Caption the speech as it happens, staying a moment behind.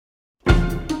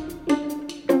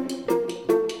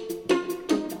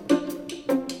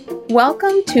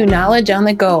Welcome to Knowledge on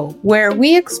the Go, where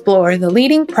we explore the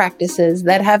leading practices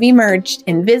that have emerged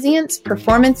in Vizient's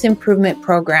performance improvement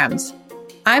programs.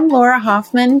 I'm Laura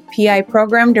Hoffman, PI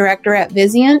Program Director at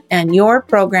Vizient and your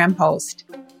program host.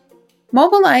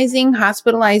 Mobilizing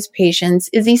hospitalized patients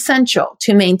is essential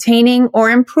to maintaining or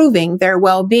improving their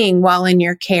well-being while in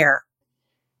your care.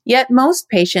 Yet most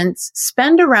patients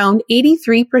spend around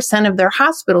 83% of their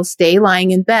hospital stay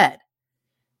lying in bed.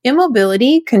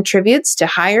 Immobility contributes to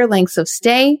higher lengths of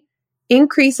stay,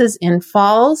 increases in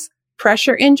falls,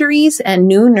 pressure injuries, and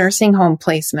new nursing home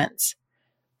placements.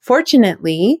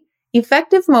 Fortunately,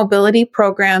 effective mobility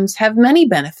programs have many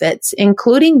benefits,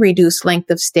 including reduced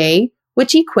length of stay,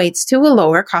 which equates to a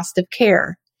lower cost of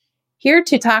care. Here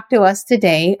to talk to us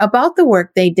today about the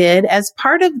work they did as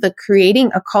part of the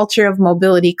Creating a Culture of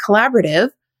Mobility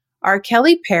Collaborative are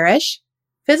Kelly Parrish,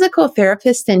 physical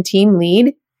therapist and team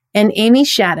lead, and Amy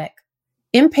Shattuck,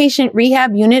 inpatient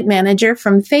rehab unit manager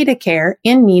from ThedaCare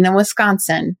in Neenah,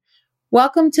 Wisconsin.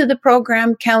 Welcome to the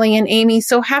program, Kelly and Amy.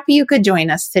 So happy you could join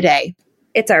us today.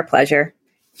 It's our pleasure.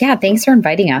 Yeah, thanks for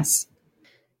inviting us.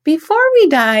 Before we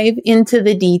dive into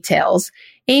the details,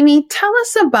 Amy, tell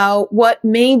us about what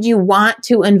made you want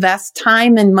to invest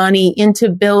time and money into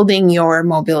building your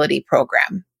mobility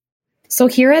program. So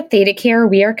here at ThedaCare,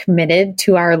 we are committed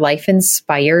to our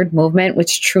life-inspired movement,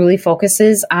 which truly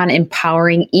focuses on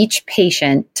empowering each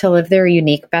patient to live their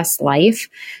unique best life.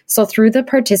 So through the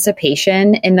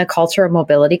participation in the Culture of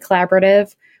Mobility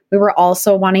Collaborative, we were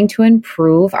also wanting to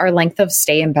improve our length of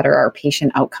stay and better our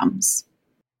patient outcomes.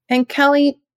 And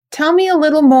Kelly, tell me a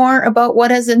little more about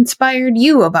what has inspired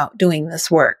you about doing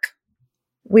this work.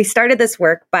 We started this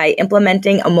work by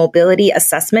implementing a mobility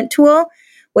assessment tool.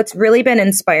 What's really been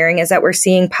inspiring is that we're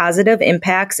seeing positive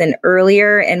impacts in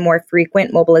earlier and more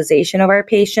frequent mobilization of our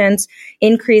patients,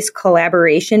 increased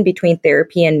collaboration between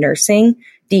therapy and nursing,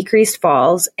 decreased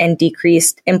falls, and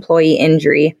decreased employee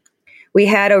injury. We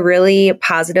had a really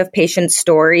positive patient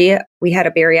story. We had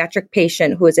a bariatric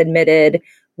patient who was admitted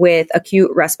with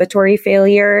acute respiratory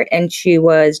failure, and she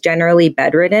was generally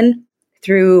bedridden.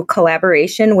 Through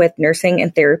collaboration with nursing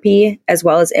and therapy, as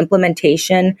well as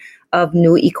implementation of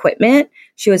new equipment,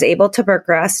 she was able to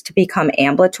progress to become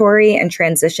ambulatory and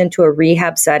transition to a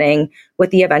rehab setting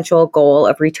with the eventual goal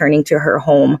of returning to her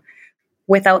home.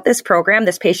 Without this program,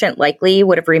 this patient likely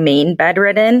would have remained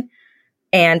bedridden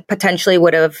and potentially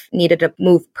would have needed to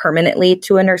move permanently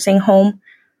to a nursing home.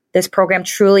 This program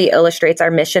truly illustrates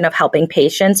our mission of helping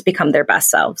patients become their best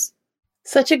selves.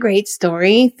 Such a great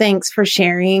story. Thanks for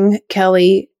sharing,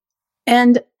 Kelly.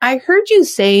 And I heard you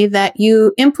say that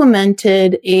you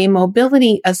implemented a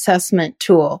mobility assessment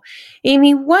tool.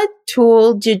 Amy, what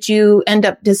tool did you end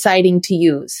up deciding to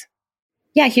use?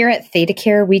 Yeah, here at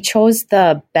ThedaCare, we chose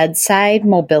the Bedside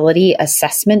Mobility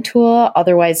Assessment Tool,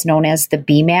 otherwise known as the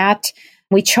BMAT.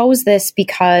 We chose this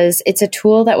because it's a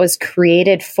tool that was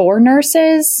created for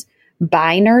nurses,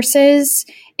 by nurses,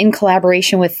 in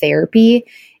collaboration with therapy.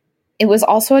 It was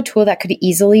also a tool that could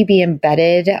easily be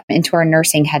embedded into our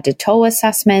nursing head-to-toe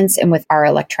assessments and with our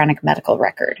electronic medical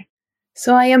record.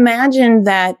 So I imagine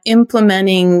that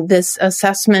implementing this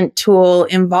assessment tool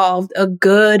involved a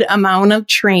good amount of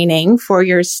training for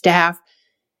your staff.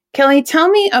 Kelly, tell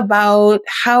me about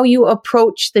how you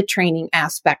approach the training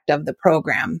aspect of the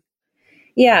program.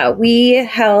 Yeah, we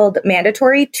held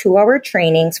mandatory 2-hour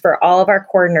trainings for all of our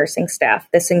core nursing staff.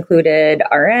 This included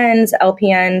RNs,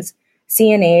 LPNs,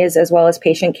 CNAs, as well as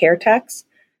patient care techs.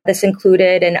 This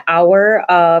included an hour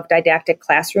of didactic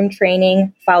classroom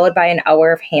training, followed by an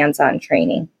hour of hands-on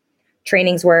training.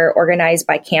 Trainings were organized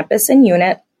by campus and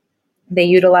unit. They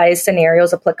utilized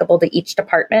scenarios applicable to each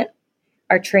department.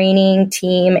 Our training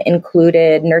team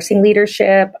included nursing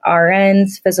leadership,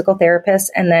 RNs, physical therapists,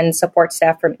 and then support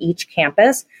staff from each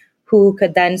campus who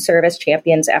could then serve as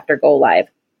champions after go live.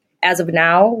 As of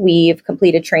now, we've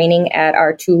completed training at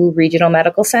our 2 regional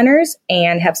medical centers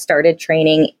and have started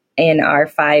training in our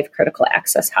 5 critical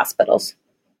access hospitals.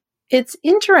 It's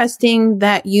interesting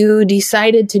that you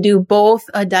decided to do both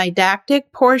a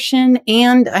didactic portion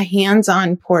and a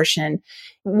hands-on portion.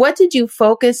 What did you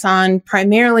focus on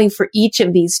primarily for each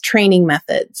of these training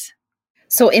methods?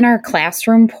 So in our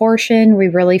classroom portion, we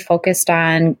really focused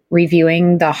on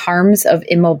reviewing the harms of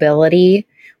immobility.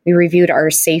 We reviewed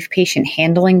our safe patient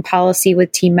handling policy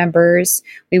with team members.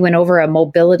 We went over a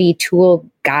mobility tool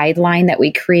guideline that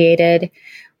we created.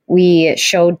 We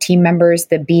showed team members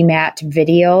the BMAT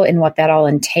video and what that all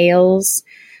entails.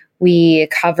 We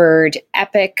covered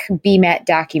Epic BMAT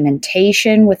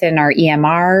documentation within our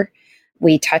EMR.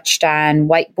 We touched on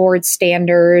whiteboard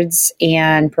standards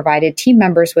and provided team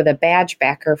members with a badge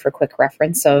backer for quick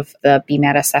reference of the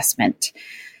BMAT assessment.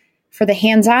 For the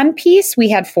hands-on piece, we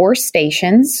had 4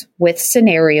 stations with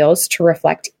scenarios to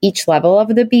reflect each level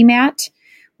of the BMAT.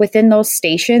 Within those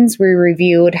stations, we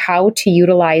reviewed how to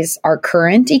utilize our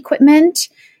current equipment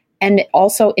and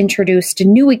also introduced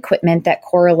new equipment that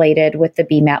correlated with the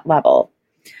BMAT level.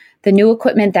 The new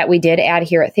equipment that we did add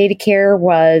here at ThedaCare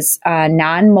was a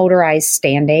non-motorized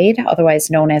stand aid,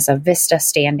 otherwise known as a Vista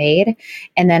stand aid,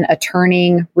 and then a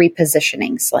turning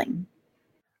repositioning sling.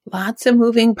 Lots of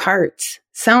moving parts.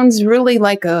 Sounds really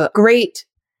like a great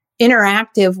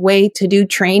interactive way to do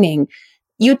training.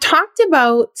 You talked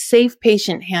about safe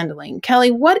patient handling.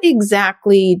 Kelly, what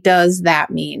exactly does that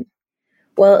mean?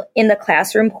 Well, in the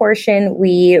classroom portion,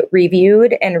 we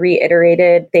reviewed and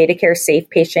reiterated ThedaCare safe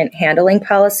patient handling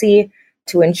policy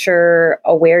to ensure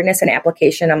awareness and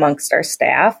application amongst our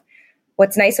staff.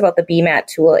 What's nice about the BMAT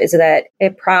tool is that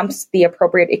it prompts the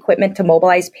appropriate equipment to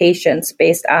mobilize patients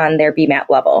based on their BMAT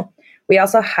level. We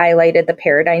also highlighted the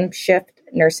paradigm shift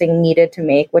nursing needed to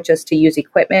make, which is to use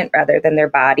equipment rather than their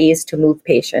bodies to move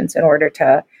patients in order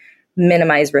to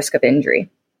minimize risk of injury.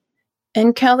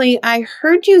 And Kelly, I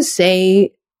heard you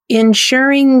say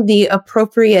ensuring the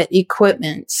appropriate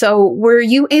equipment. So were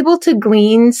you able to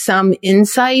glean some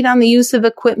insight on the use of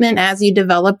equipment as you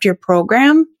developed your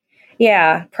program?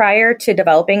 Yeah, prior to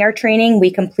developing our training,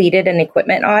 we completed an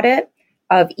equipment audit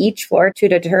of each floor to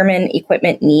determine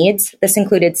equipment needs. This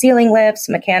included ceiling lifts,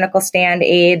 mechanical stand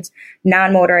aids,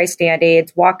 non-motorized stand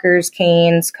aids, walkers,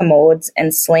 canes, commodes,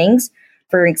 and slings.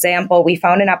 For example, we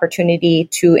found an opportunity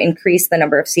to increase the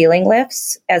number of ceiling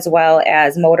lifts, as well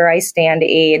as motorized stand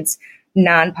aids,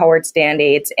 non-powered stand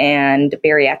aids, and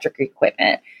bariatric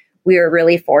equipment. We were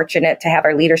really fortunate to have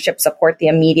our leadership support the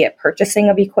immediate purchasing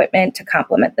of equipment to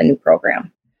complement the new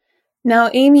program. Now,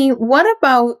 Amy, what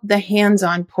about the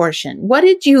hands-on portion? What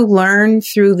did you learn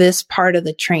through this part of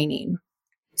the training?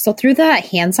 So through the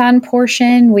hands-on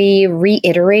portion, we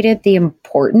reiterated the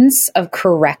importance of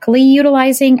correctly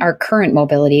utilizing our current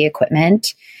mobility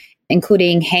equipment,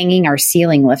 including hanging our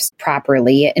ceiling lifts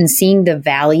properly and seeing the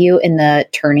value in the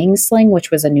turning sling, which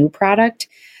was a new product.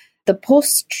 The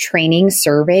post-training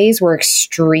surveys were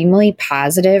extremely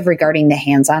positive regarding the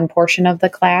hands-on portion of the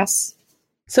class.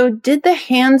 So did the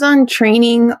hands-on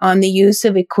training on the use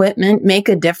of equipment make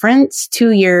a difference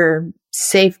to your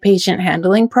safe patient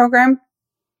handling program?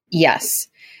 Yes.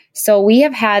 So we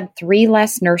have had 3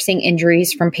 less nursing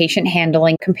injuries from patient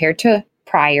handling compared to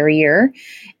prior year.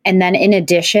 And then in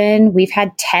addition, we've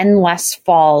had 10 less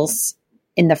falls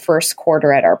in the first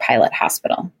quarter at our pilot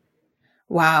hospital.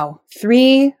 Wow.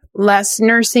 3 less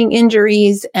nursing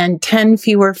injuries and 10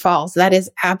 fewer falls. That is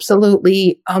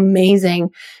absolutely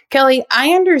amazing. Kelly,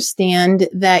 I understand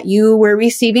that you were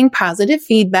receiving positive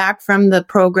feedback from the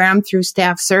program through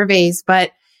staff surveys,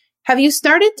 but have you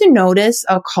started to notice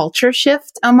a culture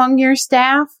shift among your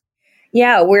staff?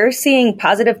 Yeah, we're seeing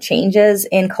positive changes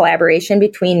in collaboration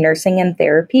between nursing and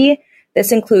therapy.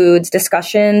 This includes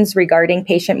discussions regarding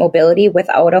patient mobility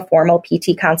without a formal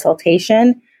PT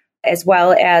consultation, as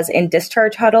well as in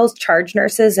discharge huddles. Charge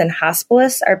nurses and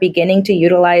hospitalists are beginning to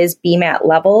utilize BMAT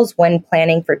levels when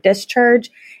planning for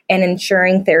discharge and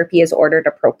ensuring therapy is ordered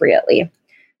appropriately.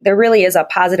 There really is a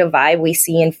positive vibe we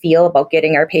see and feel about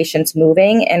getting our patients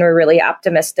moving, and we're really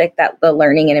optimistic that the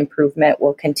learning and improvement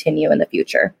will continue in the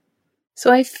future.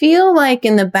 So I feel like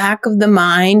in the back of the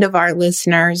mind of our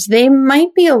listeners, they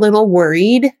might be a little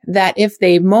worried that if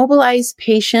they mobilize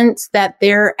patients that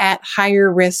they're at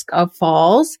higher risk of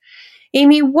falls.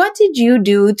 Amy, what did you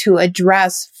do to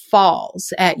address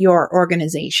falls at your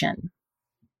organization?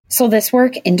 So this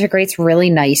work integrates really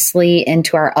nicely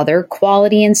into our other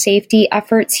quality and safety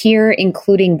efforts here,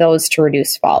 including those to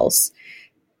reduce falls.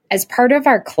 As part of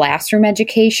our classroom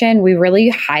education, we really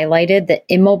highlighted the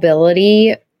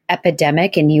immobility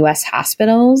epidemic in U.S.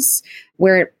 hospitals,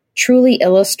 where it truly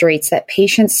illustrates that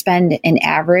patients spend an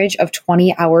average of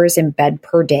 20 hours in bed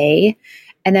per day,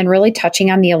 and then really touching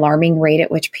on the alarming rate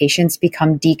at which patients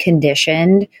become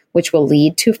deconditioned, which will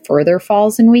lead to further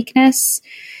falls and weakness.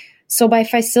 So by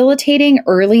facilitating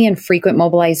early and frequent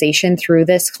mobilization through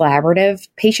this collaborative,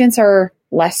 patients are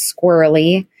less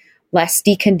squirrely, less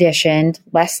deconditioned,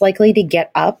 less likely to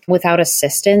get up without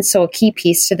assistance. So a key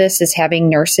piece to this is having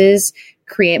nurses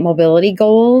create mobility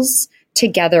goals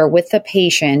together with the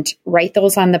patient, write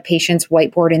those on the patient's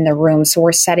whiteboard in the room. So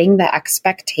we're setting the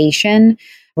expectation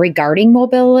regarding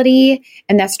mobility,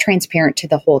 and that's transparent to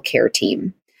the whole care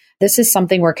team. This is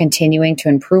something we're continuing to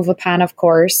improve upon, of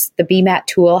course. The BMAT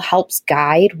tool helps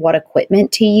guide what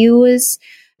equipment to use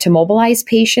to mobilize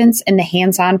patients, and the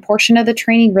hands-on portion of the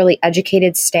training really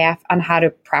educated staff on how to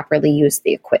properly use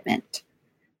the equipment.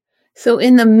 So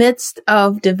in the midst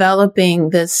of developing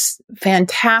this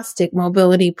fantastic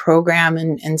mobility program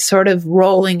and sort of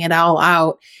rolling it all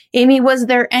out, Amy, was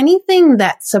there anything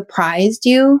that surprised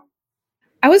you?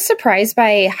 I was surprised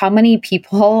by how many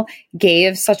people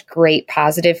gave such great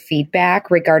positive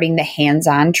feedback regarding the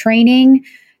hands-on training,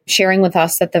 sharing with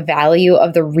us that the value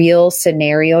of the real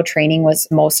scenario training was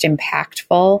most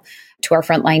impactful to our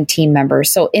frontline team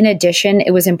members. So in addition,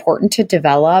 it was important to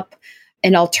develop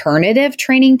an alternative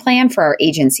training plan for our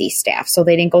agency staff. So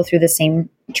they didn't go through the same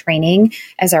training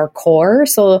as our core.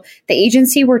 So the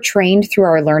agency were trained through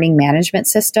our learning management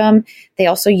system. They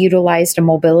also utilized a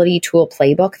mobility tool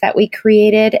playbook that we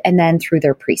created, and then through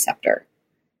their preceptor.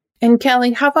 And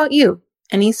Kelly, how about you?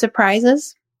 Any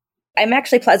surprises? I'm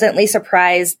actually pleasantly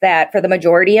surprised that for the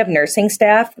majority of nursing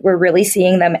staff, we're really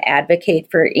seeing them advocate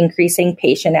for increasing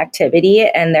patient activity,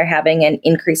 and they're having an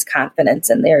increased confidence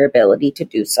in their ability to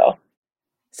do so.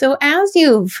 So as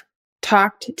you've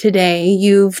talked today,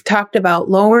 you've talked about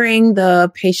lowering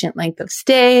the patient length of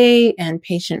stay and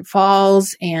patient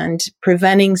falls and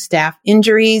preventing staff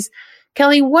injuries.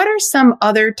 Kelly, what are some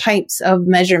other types of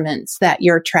measurements that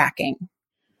you're tracking?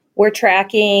 We're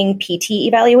tracking PT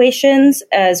evaluations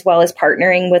as well as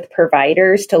partnering with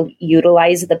providers to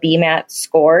utilize the BMAT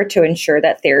score to ensure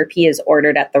that therapy is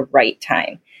ordered at the right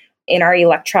time. In our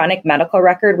electronic medical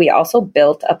record, we also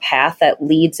built a path that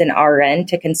leads an RN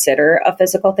to consider a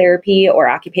physical therapy or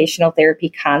occupational therapy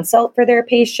consult for their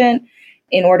patient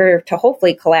in order to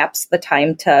hopefully collapse the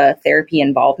time to therapy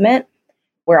involvement.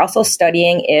 We're also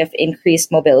studying if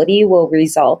increased mobility will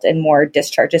result in more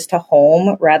discharges to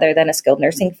home rather than a skilled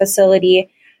nursing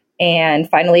facility. And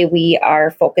finally, we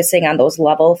are focusing on those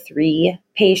level 3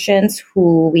 patients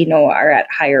who we know are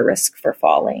at higher risk for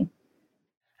falling.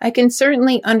 I can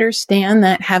certainly understand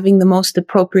that having the most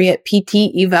appropriate PT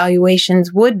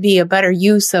evaluations would be a better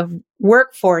use of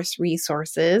workforce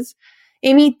resources.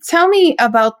 Amy, tell me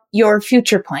about your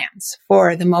future plans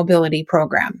for the mobility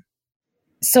program.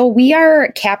 So we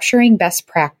are capturing best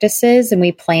practices, and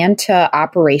we plan to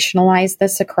operationalize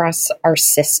this across our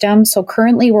system. So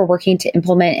currently we're working to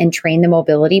implement and train the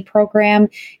mobility program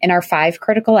in our 5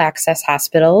 critical access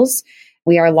hospitals.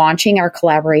 We are launching our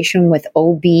collaboration with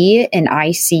OB and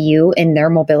ICU in their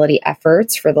mobility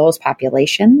efforts for those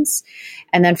populations.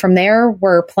 And then from there,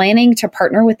 we're planning to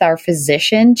partner with our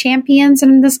physician champions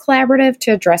in this collaborative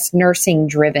to address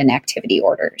nursing-driven activity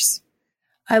orders.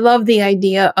 I love the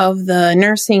idea of the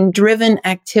nursing-driven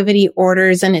activity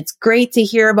orders, and it's great to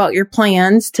hear about your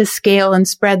plans to scale and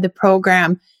spread the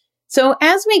program. So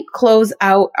as we close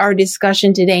out our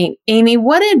discussion today, Amy,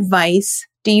 what advice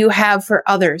do you have for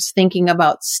others thinking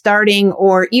about starting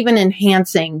or even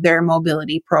enhancing their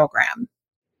mobility program?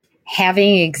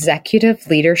 Having executive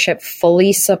leadership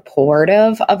fully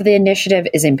supportive of the initiative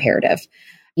is imperative.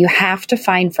 You have to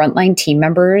find frontline team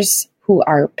members who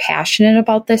are passionate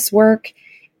about this work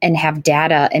and have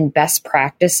data and best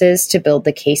practices to build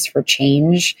the case for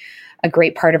change. A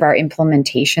great part of our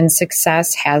implementation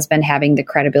success has been having the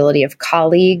credibility of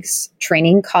colleagues,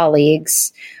 training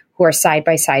colleagues who are side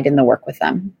by side in the work with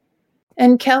them.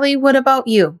 And Kelly, what about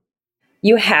you?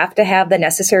 You have to have the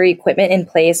necessary equipment in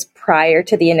place prior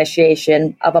to the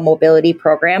initiation of a mobility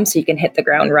program so you can hit the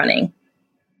ground running.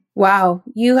 Wow,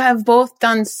 you have both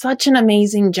done such an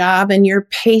amazing job, and your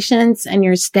patients and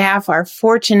your staff are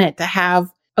fortunate to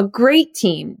have a great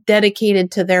team dedicated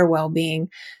to their well-being.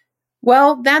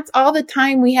 Well, that's all the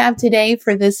time we have today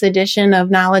for this edition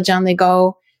of Knowledge on the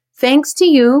Go. Thanks to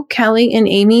you, Kelly and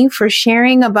Amy, for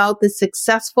sharing about the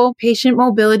successful patient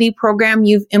mobility program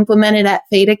you've implemented at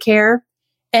ThedaCare.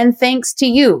 And thanks to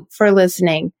you for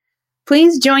listening.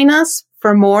 Please join us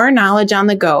for more Knowledge on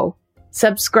the Go.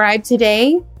 Subscribe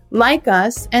today, like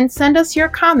us, and send us your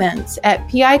comments at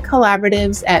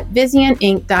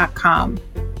picollaboratives@vizientinc.com.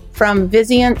 From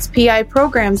Vizient's PI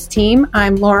Programs team,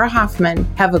 I'm Laura Hoffman.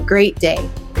 Have a great day.